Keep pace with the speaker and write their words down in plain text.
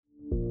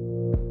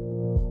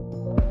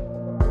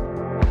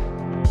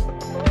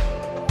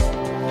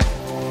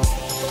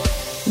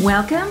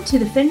Welcome to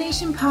the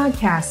FemNation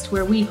podcast,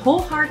 where we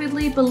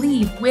wholeheartedly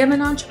believe women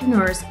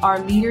entrepreneurs are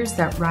leaders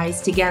that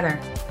rise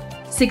together.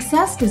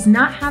 Success does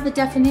not have a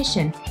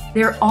definition.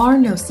 There are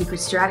no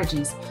secret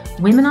strategies.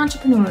 Women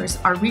entrepreneurs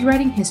are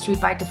rewriting history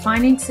by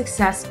defining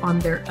success on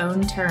their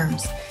own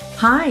terms.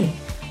 Hi,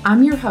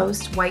 I'm your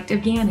host, White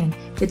Gannon,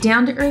 the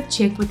down-to-earth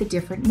chick with a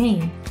different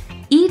name.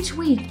 Each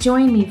week,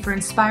 join me for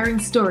inspiring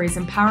stories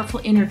and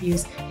powerful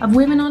interviews of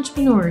women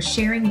entrepreneurs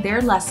sharing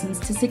their lessons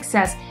to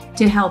success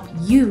to help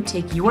you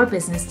take your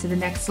business to the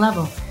next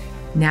level.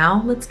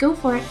 Now, let's go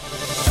for it.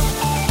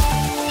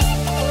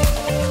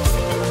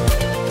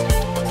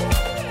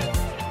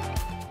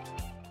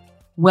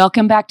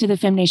 Welcome back to the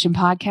FemNation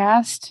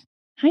podcast.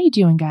 How you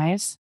doing,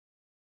 guys?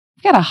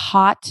 I've got a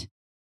hot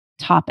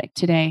topic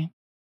today.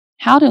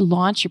 How to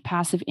launch your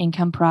passive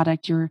income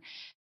product, your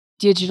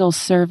digital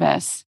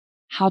service.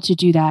 How to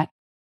do that.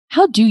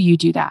 How do you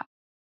do that?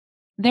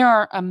 There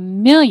are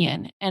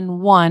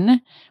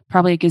 1,000,001,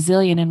 probably a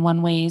gazillion and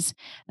one ways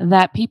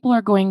that people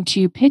are going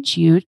to pitch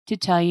you to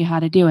tell you how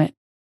to do it.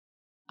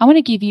 I want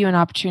to give you an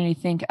opportunity to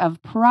think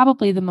of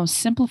probably the most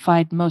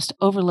simplified, most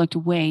overlooked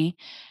way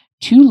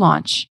to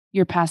launch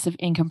your passive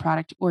income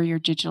product or your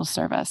digital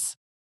service.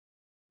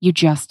 You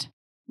just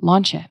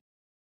launch it.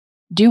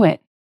 Do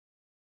it.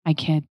 I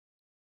kid.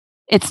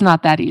 It's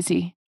not that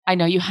easy. I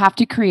know you have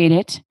to create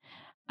it.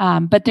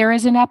 But there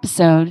is an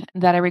episode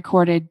that I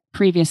recorded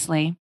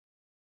previously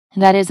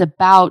that is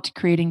about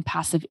creating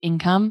passive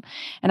income.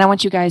 And I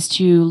want you guys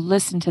to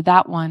listen to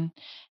that one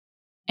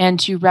and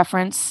to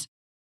reference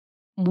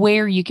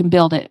where you can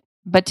build it.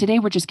 But today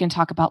we're just going to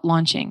talk about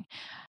launching.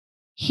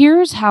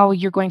 Here's how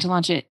you're going to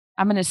launch it.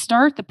 I'm going to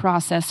start the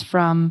process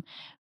from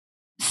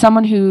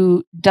someone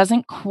who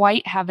doesn't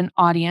quite have an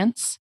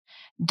audience,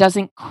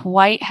 doesn't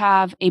quite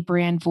have a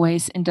brand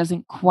voice, and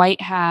doesn't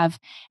quite have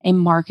a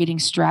marketing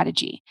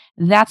strategy.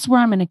 That's where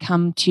I'm going to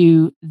come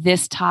to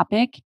this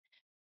topic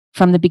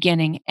from the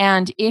beginning.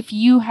 And if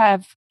you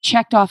have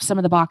checked off some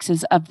of the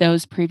boxes of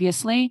those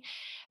previously,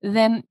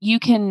 then you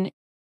can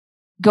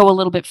go a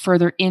little bit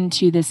further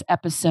into this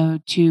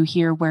episode to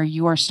hear where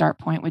your start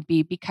point would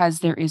be, because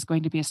there is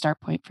going to be a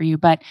start point for you.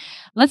 But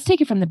let's take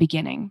it from the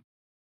beginning.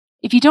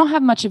 If you don't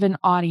have much of an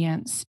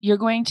audience, you're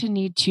going to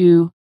need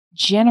to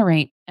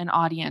generate an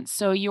audience.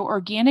 So your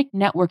organic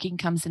networking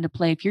comes into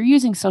play. If you're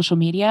using social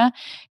media,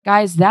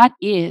 guys, that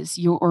is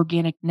your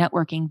organic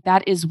networking.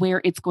 That is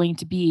where it's going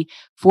to be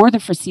for the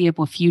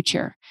foreseeable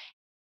future.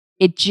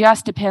 It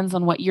just depends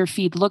on what your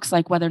feed looks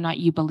like, whether or not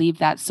you believe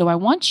that. So I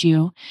want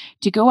you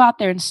to go out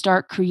there and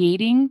start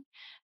creating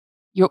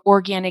your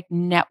organic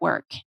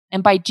network.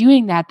 And by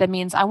doing that, that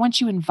means I want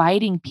you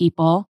inviting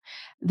people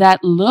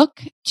that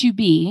look to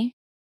be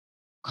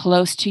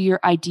close to your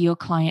ideal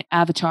client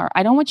avatar.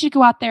 I don't want you to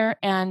go out there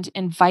and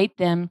invite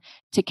them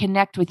to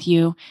connect with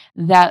you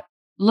that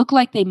look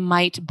like they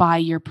might buy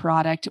your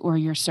product or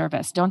your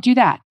service. Don't do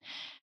that.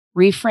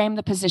 Reframe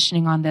the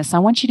positioning on this. I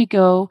want you to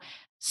go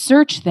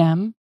search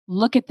them,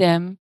 look at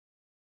them,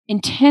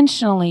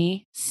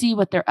 intentionally see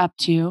what they're up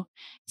to.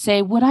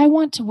 Say, would I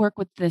want to work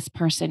with this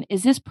person?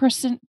 Is this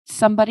person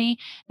somebody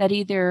that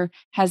either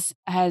has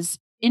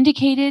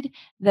indicated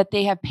that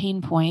they have pain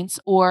points,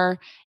 or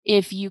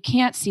if you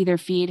can't see their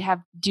feed,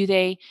 do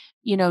they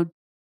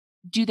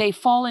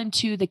fall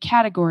into the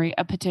category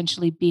of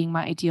potentially being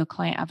my ideal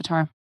client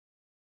avatar?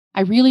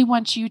 I really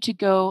want you to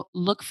go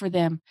look for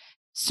them,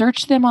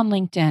 search them on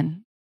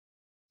LinkedIn.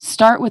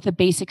 Start with a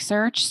basic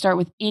search. Start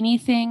with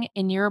anything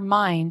in your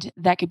mind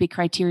that could be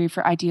criteria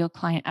for ideal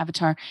client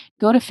avatar.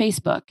 Go to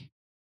Facebook.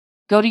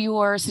 Go to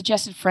your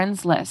suggested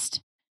friends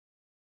list.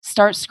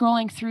 Start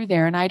scrolling through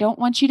there. And I don't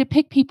want you to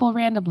pick people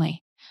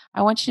randomly.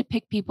 I want you to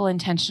pick people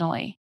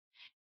intentionally.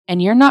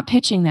 And you're not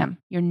pitching them.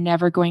 You're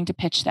never going to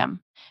pitch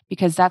them,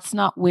 because that's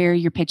not where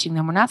you're pitching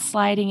them. We're not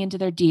sliding into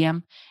their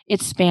DM.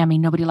 It's spammy.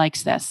 Nobody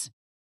likes this.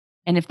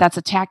 And if that's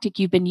a tactic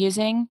you've been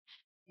using,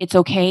 it's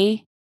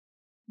okay.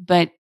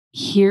 But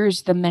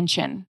here's the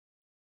mention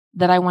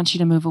that I want you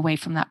to move away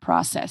from that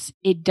process.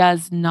 It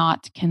does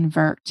not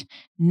convert.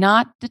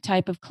 Not the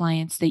type of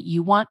clients that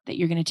you want, that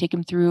you're going to take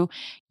them through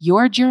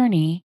your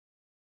journey,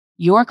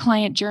 your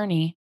client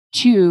journey,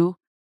 to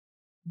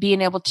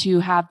being able to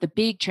have the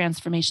big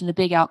transformation, the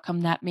big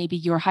outcome that maybe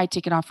your high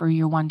ticket offer or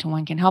your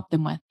one-to-one can help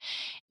them with.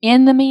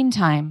 In the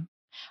meantime,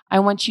 I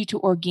want you to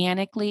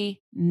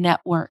organically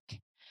network,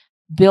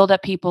 build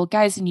up people.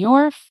 Guys, in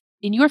your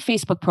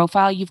Facebook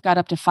profile, you've got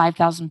up to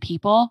 5,000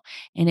 people.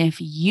 And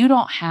if you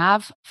don't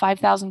have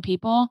 5,000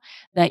 people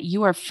that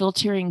you are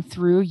filtering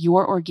through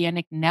your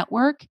organic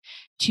network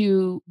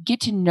to get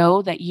to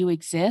know that you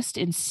exist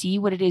and see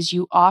what it is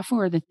you offer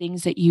or the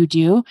things that you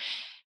do,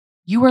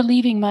 you are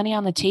leaving money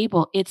on the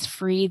table. It's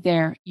free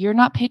there. You're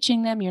not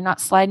pitching them. You're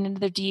not sliding into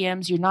their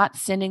DMs. You're not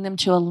sending them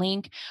to a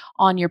link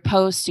on your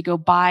post to go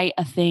buy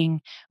a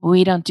thing.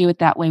 We don't do it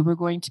that way. We're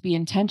going to be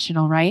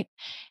intentional, right?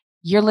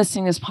 You're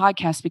listening to this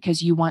podcast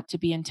because you want to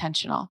be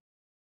intentional.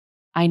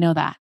 I know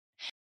that.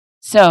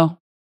 So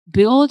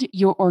build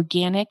your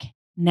organic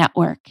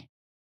network.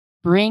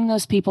 Bring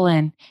those people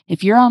in.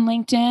 If you're on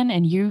LinkedIn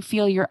and you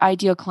feel your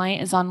ideal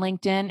client is on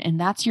LinkedIn and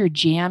that's your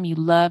jam, you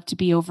love to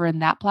be over in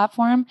that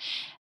platform,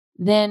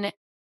 then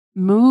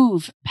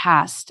move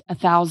past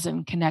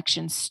 1,000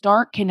 connections.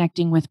 Start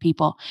connecting with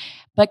people,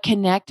 but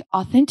connect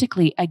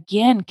authentically.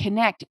 Again,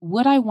 connect.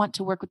 Would I want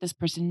to work with this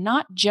person?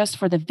 Not just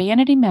for the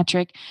vanity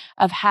metric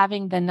of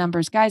having the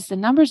numbers. Guys, the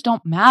numbers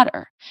don't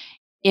matter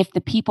if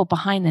the people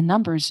behind the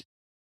numbers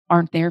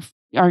aren't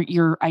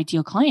your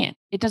ideal client.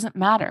 It doesn't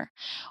matter,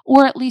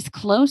 or at least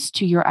close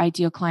to your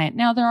ideal client.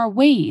 Now, there are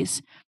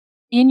ways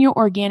in your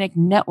organic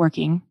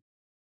networking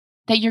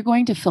that you're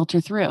going to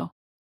filter through.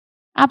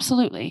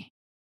 Absolutely.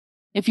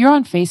 If you're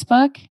on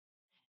Facebook,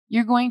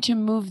 you're going to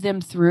move them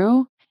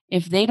through.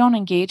 If they don't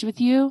engage with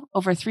you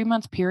over a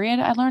 3-month period,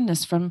 I learned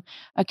this from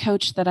a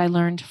coach that I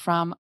learned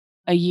from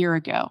a year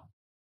ago.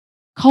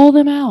 Call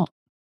them out,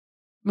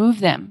 move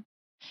them.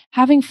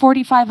 Having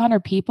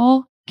 4,500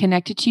 people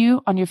connected to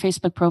you on your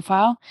Facebook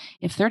profile,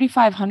 if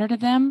 3,500 of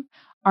them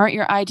aren't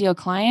your ideal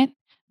client,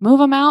 move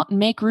them out and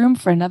make room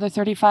for another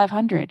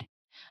 3,500.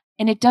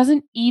 And it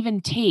doesn't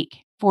even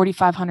take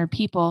 4,500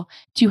 people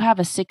to have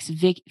a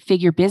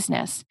six-figure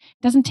business.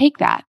 It doesn't take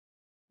that.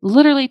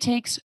 Literally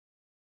takes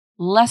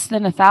less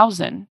than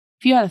 1,000.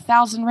 If you had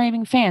 1,000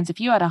 raving fans, if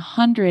you had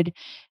 100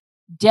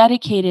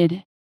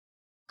 dedicated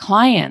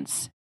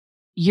clients,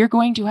 you're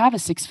going to have a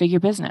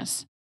six-figure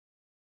business.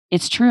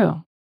 It's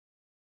true.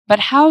 But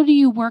how do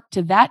you work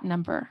to that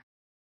number?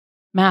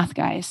 Math,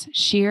 guys,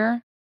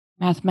 sheer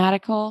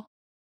mathematical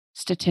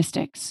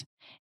statistics.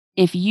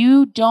 If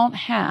you don't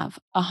have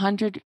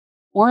 100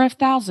 or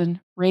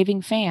 1,000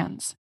 raving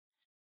fans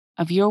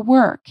of your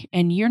work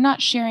and you're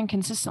not sharing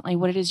consistently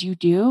what it is you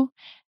do,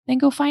 then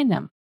go find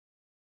them.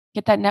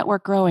 Get that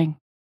network growing.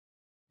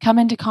 Come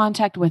into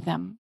contact with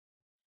them.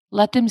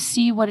 Let them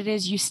see what it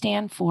is you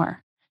stand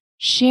for.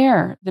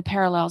 Share the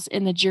parallels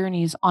in the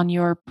journeys on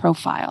your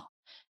profile.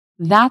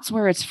 That's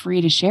where it's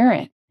free to share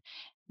it.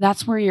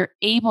 That's where you're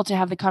able to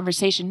have the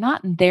conversation,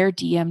 not in their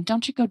DM.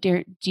 Don't you go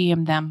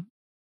DM them.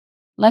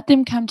 Let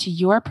them come to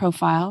your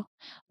profile.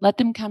 Let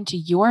them come to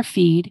your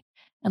feed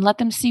and let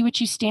them see what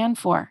you stand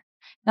for.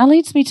 That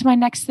leads me to my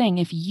next thing.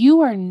 If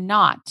you are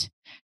not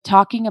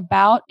talking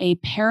about a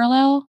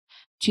parallel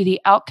to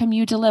the outcome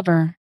you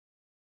deliver,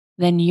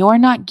 then you're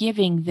not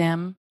giving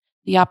them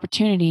the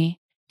opportunity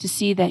to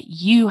see that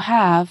you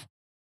have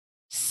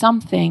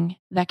something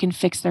that can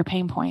fix their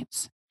pain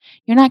points.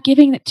 You're not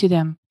giving it to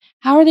them.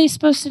 How are they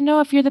supposed to know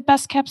if you're the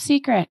best kept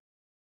secret?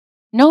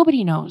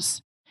 Nobody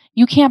knows.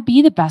 You can't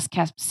be the best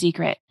kept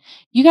secret.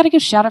 You got to go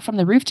shout it from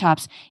the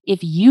rooftops.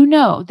 If you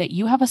know that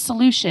you have a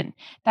solution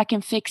that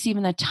can fix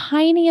even the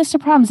tiniest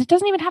of problems, it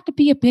doesn't even have to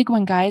be a big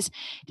one, guys.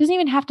 It doesn't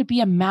even have to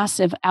be a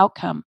massive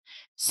outcome.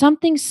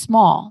 Something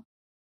small.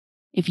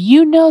 If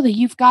you know that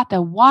you've got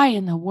the why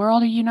in the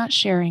world are you not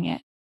sharing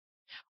it?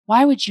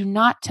 Why would you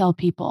not tell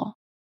people?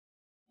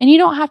 And you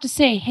don't have to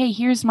say, hey,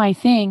 here's my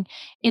thing.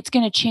 It's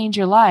going to change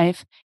your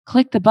life.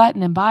 Click the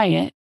button and buy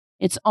it.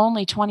 It's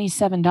only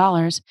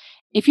 $27.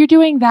 If you're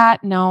doing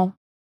that, no.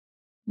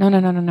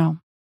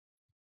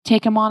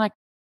 Take them on a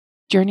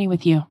journey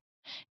with you.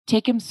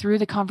 Take them through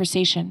the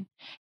conversation.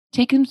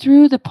 Take them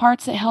through the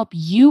parts that help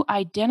you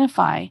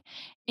identify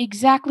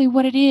exactly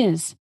what it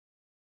is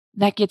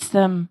that gets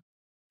them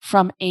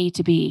from A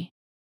to B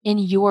in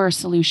your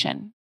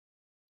solution.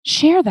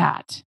 Share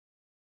that.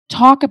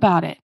 Talk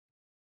about it.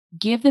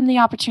 Give them the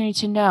opportunity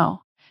to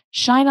know.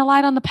 Shine a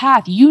light on the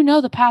path. You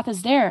know the path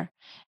is there.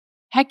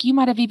 Heck, you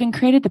might have even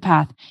created the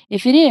path.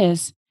 If it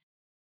is,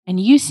 and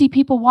you see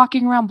people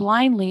walking around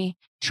blindly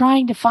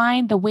trying to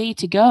find the way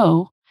to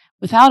go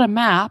without a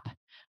map,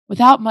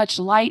 without much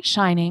light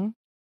shining,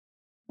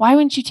 why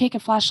wouldn't you take a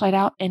flashlight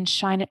out and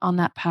shine it on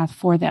that path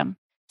for them?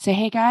 Say,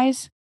 hey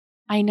guys,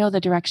 I know the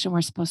direction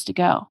we're supposed to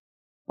go.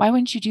 Why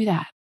wouldn't you do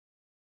that?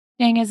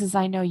 Thing is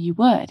I know you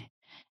would.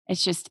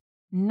 It's just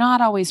not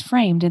always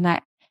framed in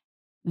that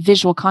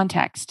visual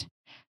context.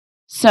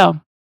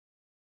 So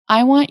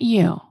I want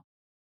you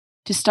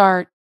to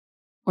start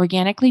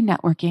organically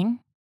networking.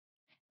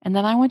 And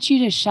then I want you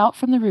to shout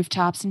from the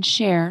rooftops and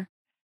share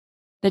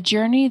the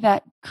journey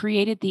that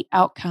created the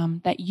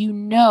outcome that you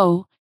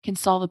know can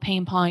solve a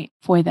pain point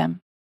for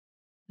them.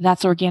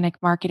 That's organic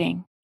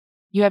marketing.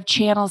 You have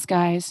channels,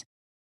 guys.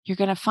 You're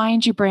going to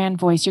find your brand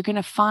voice. You're going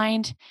to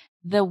find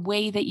the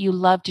way that you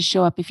love to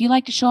show up. If you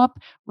like to show up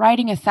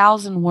writing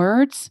 1,000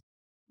 words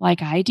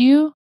like I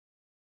do,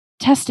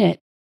 test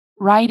it,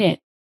 write it,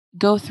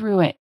 go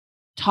through it,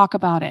 talk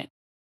about it,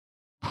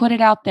 put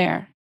it out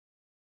there.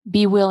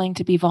 Be willing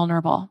to be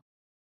vulnerable.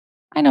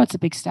 I know it's a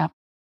big step.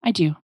 I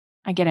do.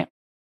 I get it.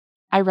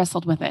 I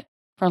wrestled with it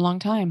for a long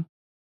time.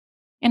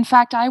 In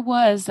fact, I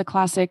was the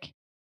classic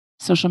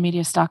social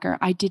media stalker.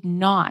 I did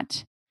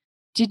not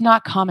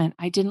comment.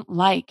 I didn't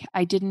like.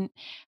 I didn't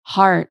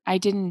heart. I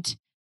didn't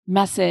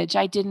message.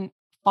 I didn't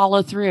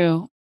follow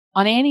through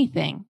on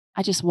anything.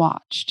 I just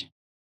watched.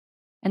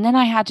 And then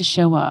I had to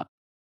show up.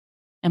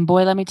 And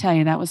boy, let me tell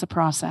you, that was a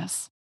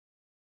process.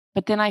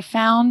 But then I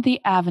found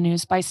the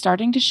avenues by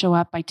starting to show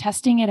up, by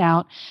testing it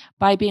out,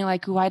 by being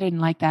like, ooh, I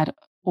didn't like that.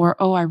 Or,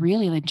 oh, I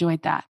really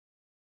enjoyed that.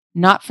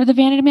 Not for the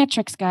vanity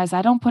metrics, guys.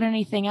 I don't put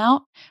anything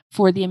out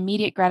for the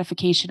immediate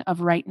gratification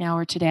of right now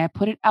or today. I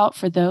put it out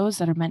for those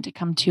that are meant to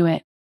come to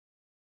it.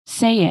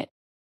 Say it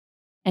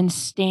and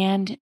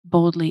stand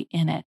boldly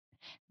in it.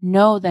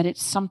 Know that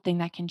it's something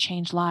that can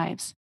change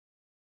lives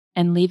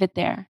and leave it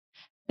there.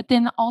 But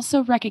then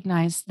also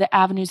recognize the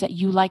avenues that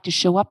you like to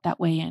show up that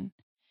way in.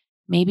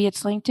 Maybe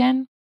it's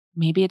LinkedIn,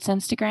 maybe it's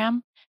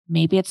Instagram,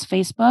 maybe it's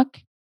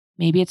Facebook,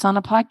 maybe it's on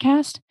a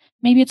podcast,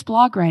 maybe it's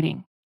blog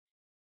writing.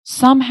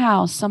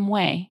 Somehow, some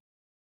way,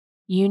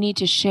 you need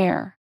to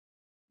share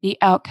the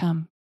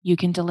outcome you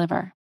can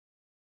deliver.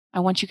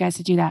 I want you guys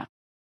to do that.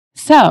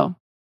 So,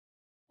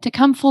 to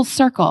come full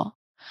circle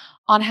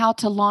on how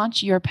to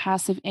launch your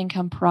passive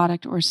income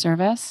product or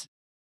service,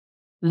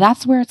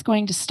 that's where it's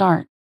going to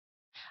start.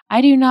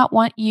 I do not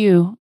want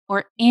you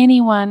or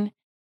anyone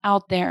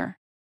out there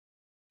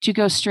to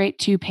go straight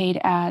to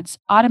paid ads.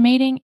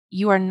 Automating,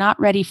 you are not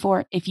ready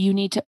for if you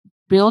need to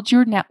build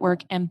your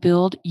network and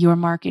build your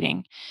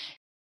marketing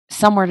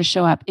somewhere to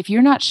show up. If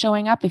you're not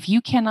showing up, if you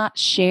cannot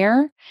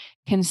share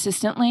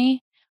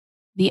consistently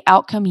the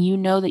outcome you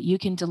know that you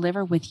can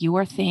deliver with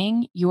your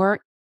thing,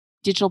 your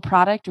digital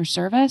product or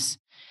service,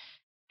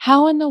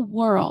 how in the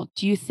world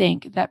do you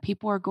think that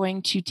people are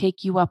going to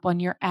take you up on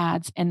your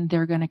ads and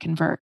they're going to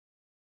convert?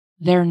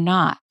 They're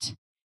not.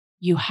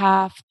 You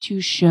have to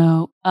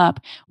show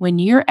up. When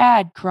your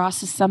ad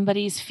crosses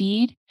somebody's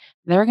feed,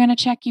 they're going to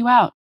check you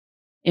out.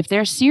 If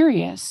they're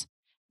serious,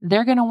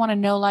 they're going to want to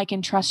know, like,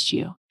 and trust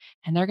you.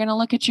 And they're going to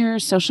look at your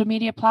social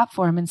media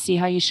platform and see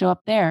how you show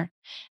up there.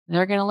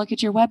 They're going to look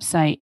at your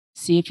website,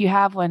 see if you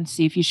have one,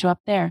 see if you show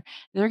up there.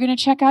 They're going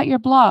to check out your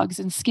blogs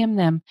and skim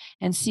them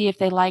and see if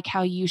they like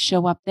how you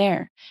show up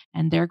there.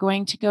 And they're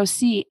going to go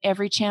see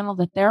every channel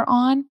that they're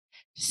on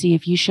to see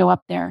if you show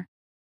up there.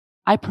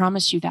 I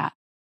promise you that.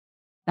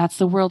 That's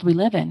the world we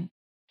live in.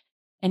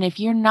 And if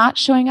you're not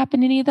showing up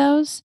in any of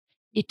those,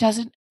 it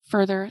doesn't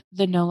further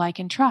the know, like,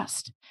 and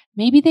trust.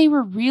 Maybe they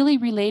were really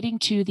relating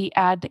to the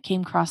ad that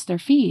came across their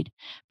feed.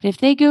 But if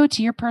they go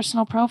to your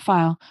personal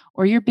profile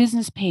or your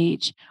business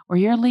page or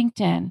your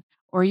LinkedIn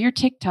or your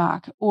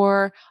TikTok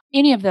or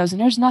any of those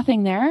and there's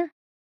nothing there,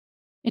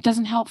 it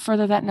doesn't help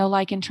further that know,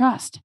 like, and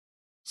trust.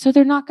 So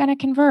they're not going to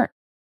convert.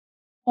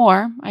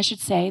 Or I should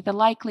say, the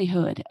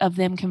likelihood of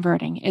them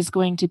converting is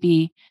going to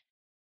be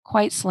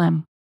quite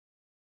slim.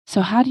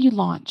 So how do you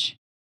launch?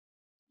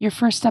 Your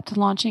first step to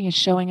launching is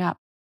showing up,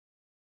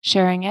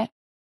 sharing it,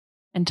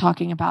 and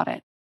talking about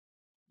it.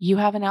 You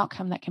have an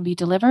outcome that can be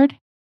delivered.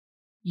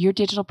 Your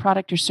digital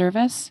product or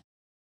service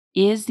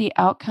is the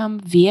outcome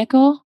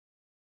vehicle.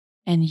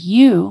 And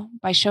you,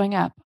 by showing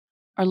up,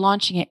 are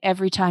launching it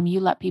every time you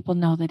let people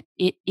know that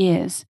it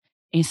is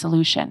a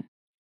solution.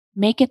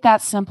 Make it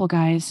that simple,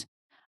 guys.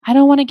 I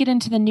don't want to get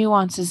into the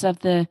nuances of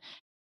the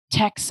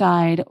tech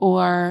side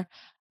or,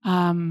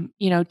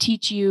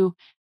 teach you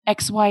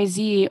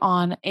XYZ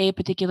on a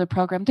particular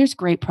program. There's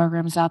great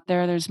programs out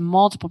there. There's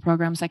multiple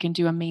programs that can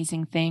do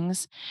amazing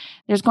things.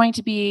 There's going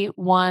to be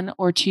one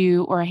or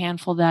two or a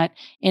handful that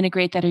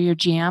integrate that are your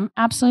jam.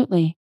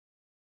 Absolutely.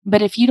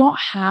 But if you don't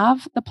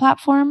have the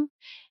platform,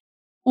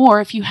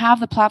 or if you have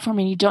the platform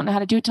and you don't know how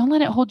to do it, don't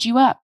let it hold you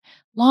up.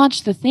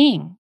 Launch the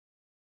thing.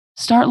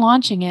 Start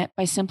launching it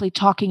by simply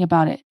talking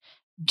about it.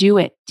 Do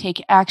it,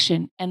 take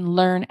action, and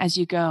learn as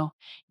you go.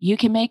 You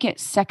can make it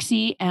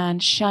sexy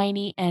and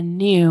shiny and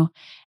new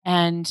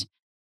and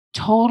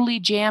totally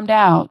jammed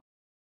out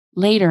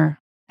later.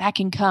 That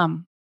can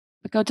come.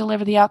 But go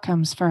deliver the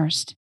outcomes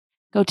first.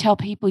 Go tell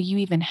people you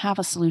even have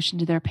a solution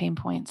to their pain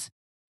points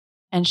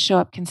and show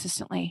up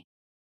consistently.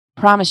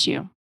 Promise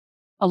you,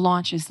 a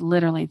launch is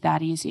literally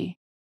that easy.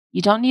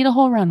 You don't need a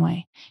whole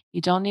runway.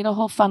 You don't need a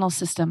whole funnel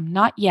system.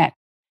 Not yet.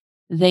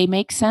 They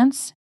make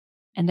sense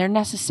and they're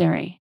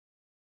necessary,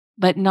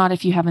 but not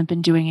if you haven't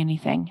been doing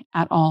anything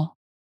at all.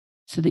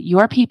 So that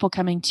your people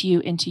coming to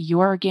you into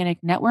your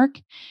organic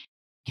network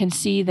can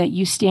see that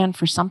you stand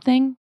for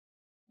something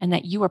and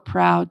that you are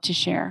proud to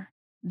share,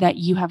 that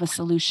you have a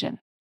solution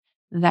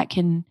that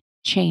can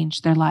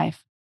change their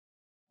life.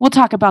 We'll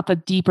talk about the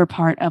deeper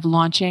part of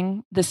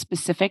launching, the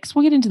specifics.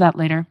 We'll get into that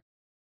later.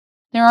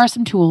 There are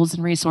some tools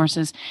and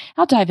resources.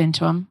 I'll dive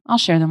into them. I'll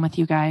share them with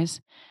you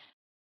guys.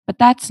 But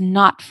that's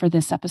not for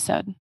this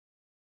episode.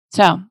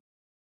 So,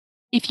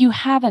 if you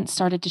haven't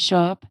started to show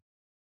up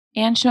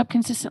and show up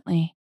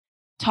consistently,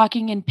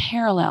 talking in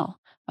parallel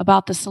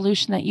about the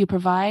solution that you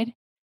provide,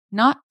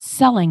 not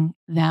selling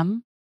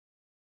them,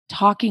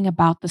 talking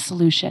about the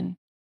solution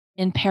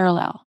in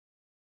parallel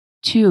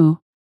to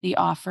the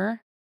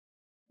offer.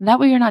 That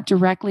way you're not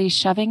directly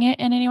shoving it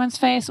in anyone's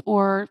face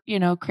or,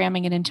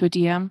 cramming it into a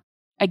DM.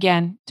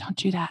 Again, don't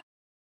do that.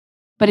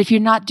 But if you're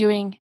not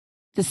doing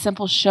the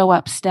simple show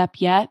up step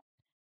yet,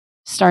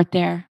 start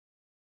there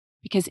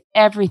because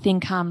everything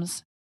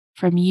comes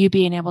from you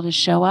being able to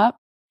show up,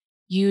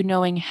 you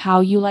knowing how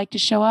you like to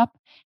show up,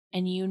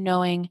 and you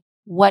knowing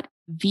what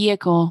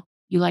vehicle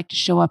you like to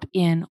show up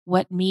in,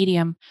 what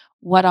medium,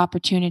 what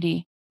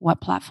opportunity, what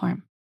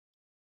platform.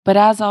 But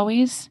as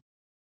always,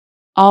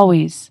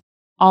 always,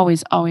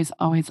 always, always,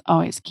 always,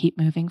 always keep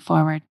moving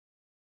forward.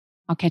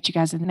 I'll catch you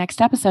guys in the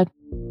next episode.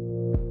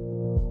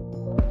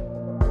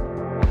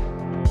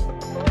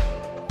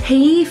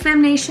 Hey,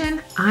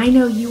 FemNation, I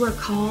know you are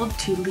called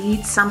to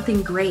lead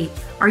something great.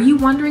 Are you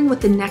wondering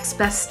what the next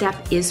best step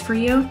is for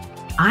you?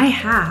 I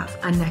have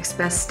a next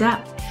best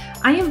step.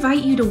 I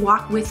invite you to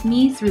walk with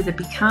me through the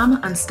Become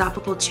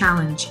Unstoppable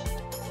Challenge.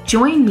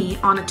 Join me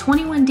on a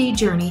 21-day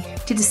journey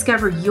to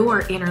discover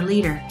your inner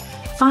leader.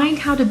 Find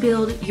how to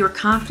build your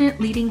confident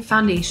leading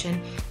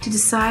foundation to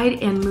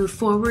decide and move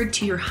forward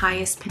to your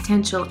highest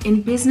potential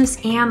in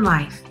business and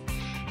life.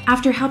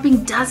 After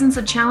helping dozens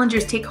of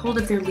challengers take hold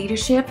of their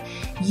leadership,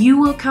 you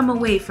will come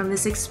away from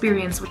this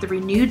experience with a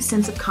renewed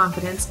sense of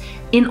confidence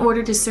in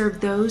order to serve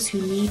those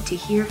who need to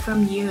hear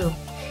from you.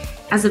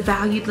 As a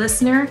valued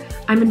listener,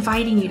 I'm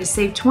inviting you to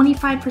save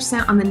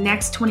 25% on the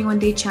next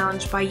 21-day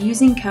challenge by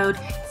using code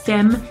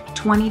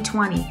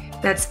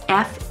FEM2020. That's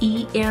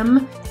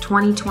FEM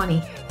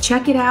 2020.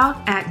 Check it out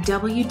at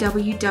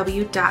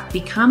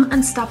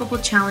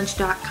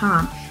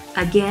www.becomeunstoppablechallenge.com.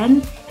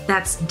 Again,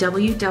 that's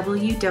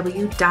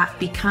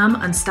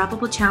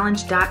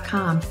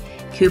www.becomeunstoppablechallenge.com.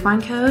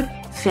 Coupon code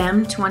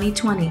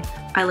FEM2020.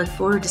 I look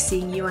forward to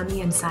seeing you on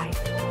the inside.